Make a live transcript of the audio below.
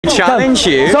Challenge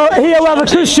you. So here we have a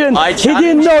Christian. He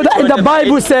didn't know that in the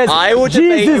Bible says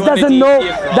Jesus doesn't know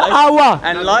the hour.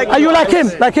 Are you like him?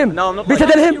 Like him? No, I'm not. Better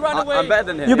than him? I'm better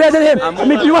than him. You're better than him? I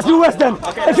mean, you must be worse then.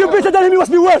 If you're better than him, you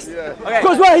must be worse.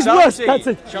 Because why he's worse? That's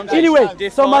it. Anyway,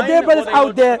 so my dear brothers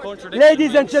out there,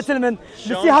 ladies and gentlemen,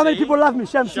 you see how many people love me?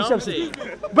 Shamsi, Shamsi.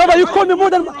 Brother, you call me more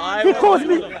than, he calls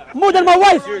me more than my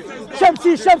wife.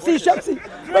 Shamsi, Shamsi, Shamsi.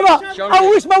 Brother, I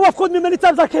wish my wife called me many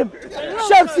times like him.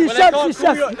 Shamsi, Shamsi,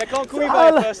 Shamsi. They can't call you by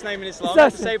your first name in Islam. They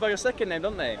have to say by your second name,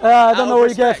 don't they? I don't know where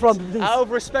you get it from. Out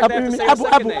of respect, they have to say your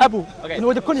second name. Abu. Okay. You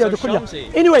know the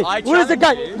kunya. Anyway, where is the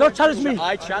guy? Don't challenge me.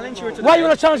 I challenge you today. Why you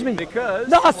want to challenge me? Because...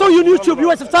 No, I saw you on YouTube. You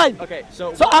waste of time. Okay,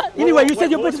 so anyway, you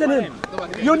said you're better than him.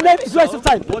 Your name is waste of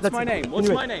time. What's my name? What's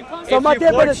my name? So my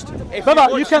dear brothers,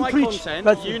 brother, you can preach.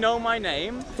 You know my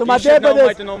name. So my dear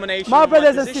brothers, my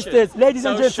brothers and sisters, ladies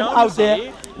and gentlemen out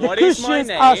there, the Christians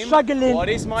are struggling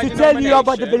to tell you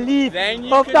about the belief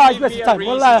of that is waste of time.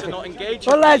 Wallah,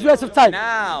 is waste of time.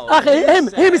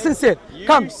 Him is sincere.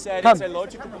 Come. Listen,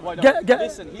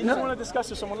 he doesn't want to discuss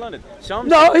with someone learned.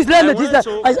 No, he's learned.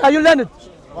 Are you learned?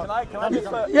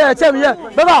 Yeah, tell me, yeah.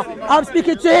 Brother, I'm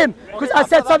speaking to him because I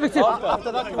said something to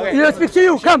him. You know, speak to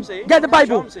you. Come, get the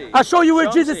Bible. I'll show you where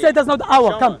Jesus said that's not the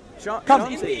hour. Come. Come, let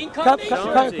me see.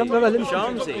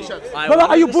 Brother,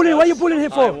 are you bullying? What are you bullying him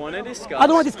for? I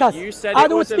don't want to discuss. I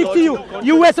don't want to speak to you.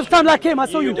 You waste of time like him. I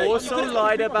saw you. You also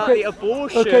lied about the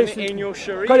abortion in your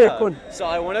Sharia. So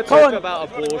I want to talk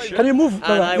about abortion. Can you move?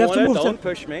 Don't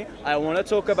push me. I want to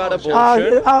talk about abortion.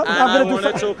 And I want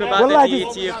to talk about the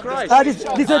deity of Christ.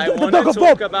 This is the dog of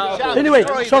Bob. Anyway,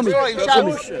 show me.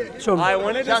 I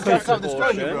want to discuss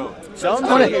abortion.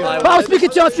 But I'm speaking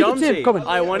to him. Come on.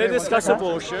 I want to discuss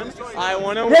abortion. I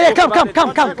want to come.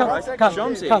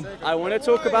 Shamsi, I want to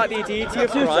talk about the deity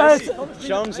of Christ.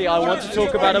 Shamsi, I want to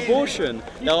talk about abortion.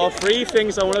 There are three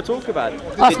things I want to talk about.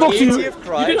 I spoke to you. You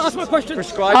didn't ask my question. I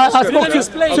spoke to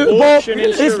Bob.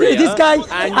 This guy,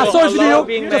 I saw his video.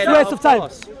 Just waste of time.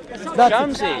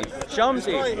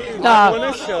 Shamsi, I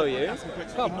want to show you.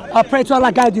 I pray to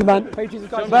Allah guide you, man.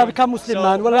 But become Muslim,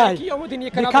 man. Wallahi.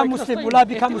 Become Muslim. Wallahi,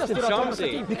 become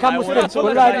Muslim. Become Muslim.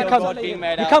 Wallahi,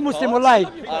 become Muslim. Wallahi.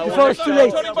 Before it's too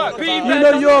late. You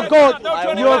know you're God.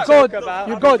 You're God.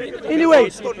 You're God. Anyway,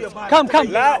 come.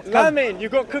 Lamin, you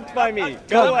got cooked by me.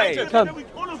 Go away. Come.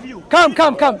 I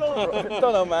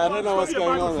don't know, man. I don't know what's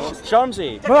going on.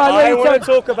 Shamsi, I want to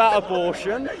talk about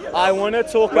abortion. I want to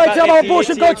talk about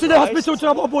abortion. Go to the hospital to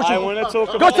have abortion. I want to talk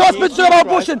about go to the hospital to have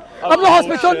abortion. I'm not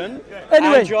hospital.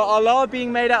 Anyway. And your Allah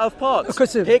being made out of parts.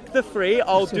 Pick the three.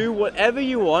 I'll do whatever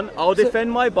you want. I'll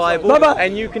defend my Bible,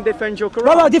 and you can defend your Quran.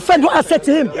 Brother, defend what I said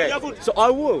to him. Okay. So I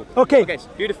will. Okay,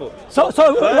 beautiful. So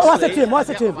what I said to him? What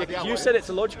I said to him? You said it's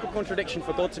a logical contradiction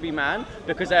for God to be man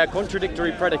because they are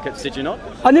contradictory predicates. Did you not?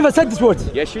 I never said this word.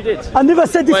 Yes, you did. I never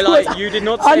said this word. You did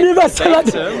not say I never said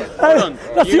that.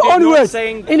 That's the only word.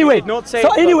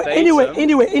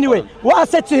 Anyway, what I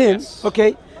said to him,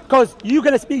 okay, because you're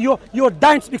gonna speak, you're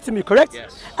dying to speak to me, correct?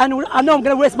 Yes. And I know I'm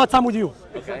gonna waste my time with you,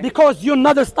 because you're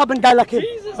not a stubborn guy like him.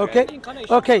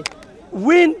 Okay.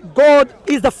 When God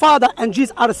is the Father and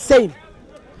Jesus are the same.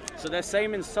 So they're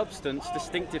same in substance,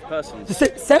 distinctive persons.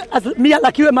 As me,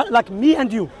 like you, like me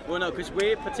and you. Well, no, because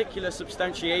we're particular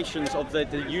substantiations of the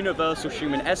universal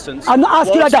human essence. I'm not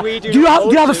asking like that. Do you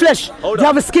have a flesh? Do you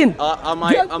have a skin? No,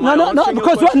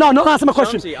 answer my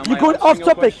question. You're going off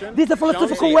topic. This is a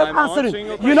philosophical way of answering.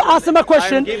 You're not answering my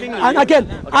question. And again,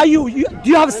 do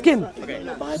you have a skin?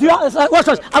 Do you have,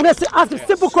 I'm going to ask a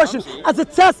simple question as a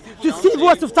test to see the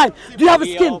waste of time. Do you have a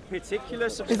skin?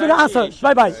 Is that the answer?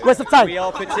 Bye. Waste of time.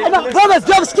 Brothers, do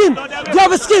you have a skin? Do you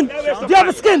have a skin? Do you have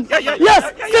a skin? Yes,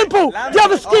 simple. Do you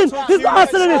have a skin? This is the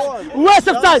answer to this. Waste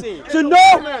of time. To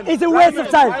know is a waste of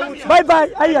time. Bye.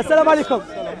 Assalamu alaikum.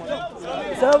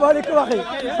 Assalamu alaikum, akhi.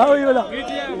 How are you?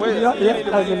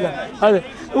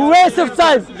 Waste of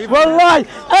time. Wallahi.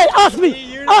 Hey, ask me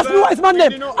what is my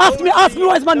name. Ask me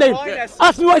what is my name.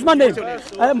 Ask me what is my name.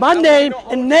 My name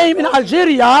in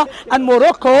Algeria and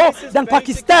Morocco, then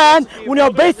Pakistan, when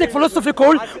your basic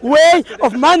philosophical way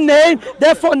of my name,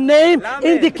 therefore name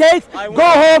indicates go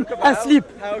home and sleep.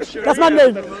 That's my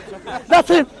name. That's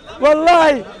it.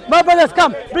 Wallahi. My brothers,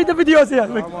 come. Bring the videos here.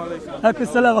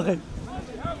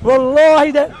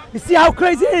 Wallahi, you see how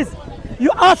crazy it is?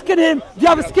 You're asking him, do you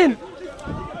have a skin?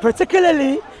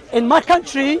 Particularly in my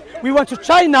country, we went to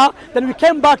China, then we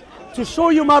came back to show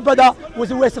you, my brother, was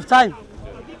a waste of time.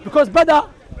 Because, brother,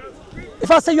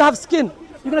 if I say you have skin,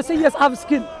 you're going to say, yes, I have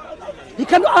skin. He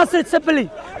cannot answer it simply.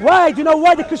 Why? Do you know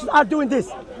why the Christians are doing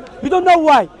this? You don't know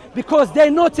why. Because they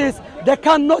notice they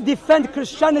cannot defend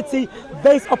Christianity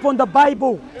based upon the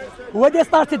Bible. what they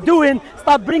started doing,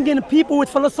 start bringing people with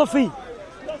philosophy,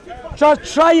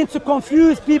 just trying to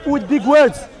confuse people with big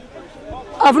words.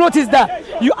 I've noticed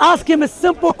that. You ask him a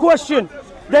simple question,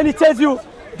 then he tells you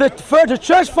the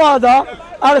church father,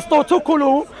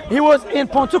 Aristotle, he was in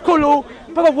Ponticolo.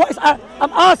 But what is, I'm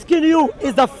asking you,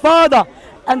 is the Father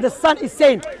and the Son is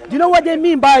saying, do you know what they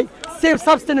mean by same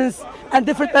substance and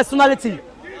different personality?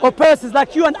 Or persons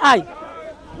like you and I.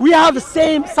 We have the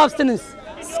same substance,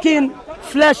 skin,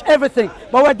 flesh, everything,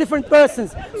 but we're different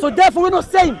persons. So therefore we're not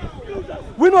same.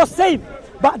 We're not same.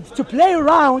 But to play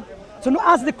around, to not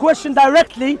answer the question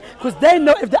directly, because they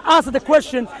know if they answer the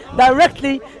question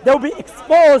directly, they'll be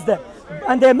exposed.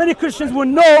 And there many Christians will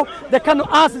know they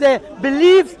cannot answer their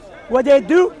beliefs. What they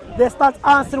do, they start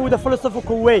answering with a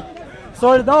philosophical way.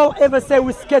 So don't ever say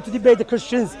we're scared to debate the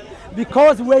Christians,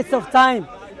 because waste of time.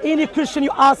 Any Christian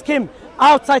you ask him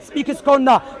outside Speaker's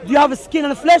Corner, do you have a skin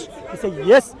and a flesh? He say,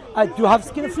 yes, I do have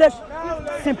skin and flesh.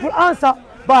 Simple answer.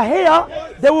 But here,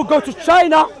 they will go to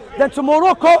China, then to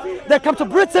Morocco, they come to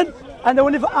Britain, and they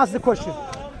will never ask the question.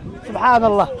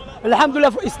 Subhanallah.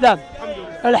 Alhamdulillah for Islam.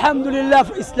 Alhamdulillah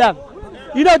for Islam.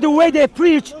 You know the way they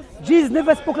preach, Jesus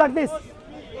never spoke like this.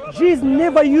 Jesus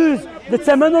never used the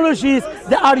terminologies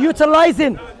they are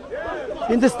utilizing.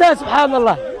 You understand?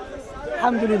 Subhanallah.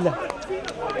 Alhamdulillah.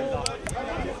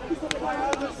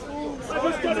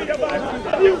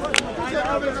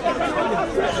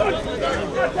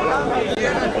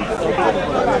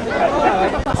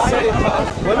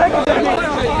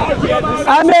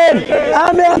 Amen.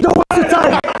 Amen. Don't waste your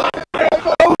time.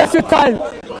 Don't waste your time.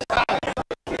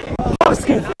 You have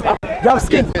skin. You have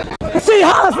skin. See, he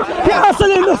answered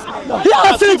this. He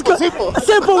answered it.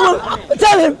 Simple.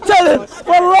 Tell him.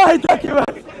 Wallahi, thank you,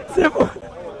 man. Simple.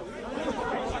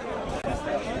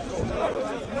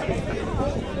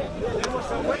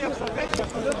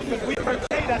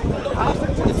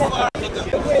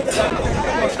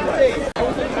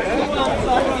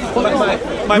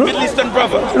 My Middle Eastern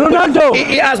brother. Ronaldo.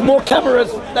 He has more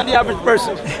cameras than the average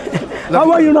person.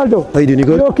 How are you, Ronaldo? How you doing? You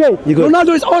good? You okay? You good?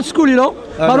 Ronaldo is old school, you know.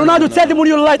 But Ronaldo, tell them when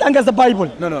you light against the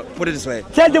Bible. No, put it this way.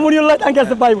 Tell them when you light against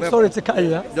the Bible. Sorry to cut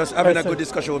you. Just having a good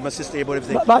discussion with my sister about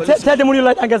everything. But tell them when you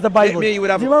light against the Bible. Me, you would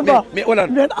have. Do you remember? Hold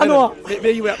on. Me and Anwar.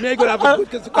 Me, you gonna have a good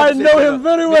conversation. I know him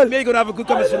very well. Me, you gonna have a good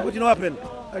conversation. But you know what happened?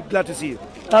 I'm glad to see you.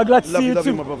 I'm glad to see you love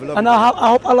too. you, my brother. Love And you. I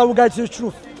hope Allah will guide you to the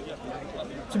truth.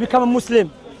 To become a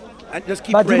Muslim. And just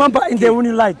keep But praying. remember in there when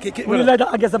you lied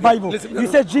against the Bible, Listen, you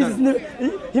said Jesus,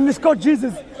 he misquoted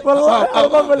Jesus. Well, I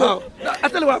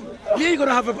tell you what, me, you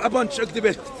gonna have a bunch of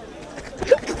debate.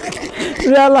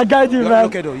 May Allah guide you, man.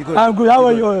 Okay, though, you good? I'm good. How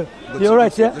are you? Good, You're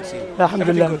right, yeah? good, see you.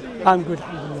 Alhamdulillah. I'm good.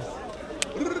 Alhamdulillah.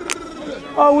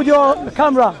 Oh, with your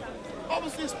camera.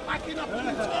 Obviously, it's packing up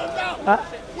and turned out.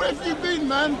 Where have you been,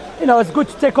 man? You know, it's good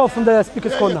to take off from the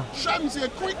Speaker's Corner. Shamsi, a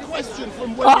quick question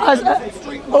from where you came from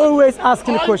Street Market. Always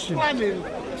asking a question. I'm planning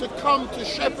to come to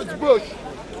Shepherd's Bush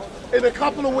in a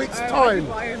couple of weeks' time.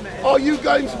 Are you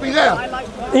going to be there?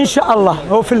 Inshallah,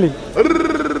 hopefully.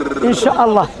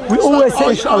 Inshallah. We always say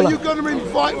inshallah. Are you going to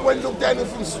invite Wendell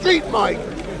Dennis and Street Mike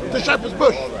to Shepherd's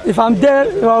Bush? If I'm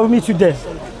there, I'll meet you there.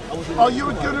 Are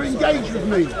you going to engage with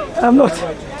me? I'm not.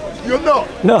 You're not?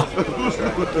 No.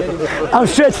 I'm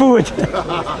straightforward.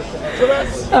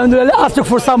 And let's ask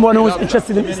for someone who is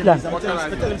interested in Islam.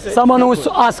 Someone who wants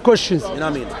to ask questions. You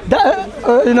know what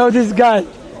I mean? You know this guy.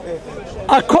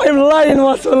 I caught him lying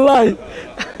once online.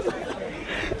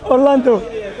 Orlando.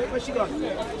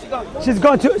 She's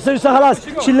gone to, so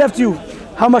she left you.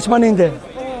 How much money in there?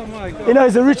 You know,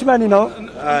 he's a rich man, you know.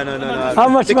 No. How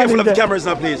much Be money careful in of the there? cameras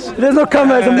now, please. There's no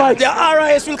camera, there's a mic. The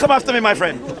RIS will come after me, my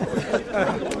friend.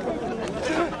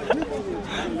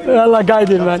 Allah guide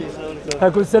him, man.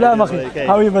 أقول سلام أخي.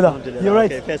 How are you, brother? You're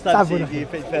right. First time seeing you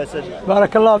in person.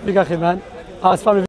 بارك الله فيك أخي, man.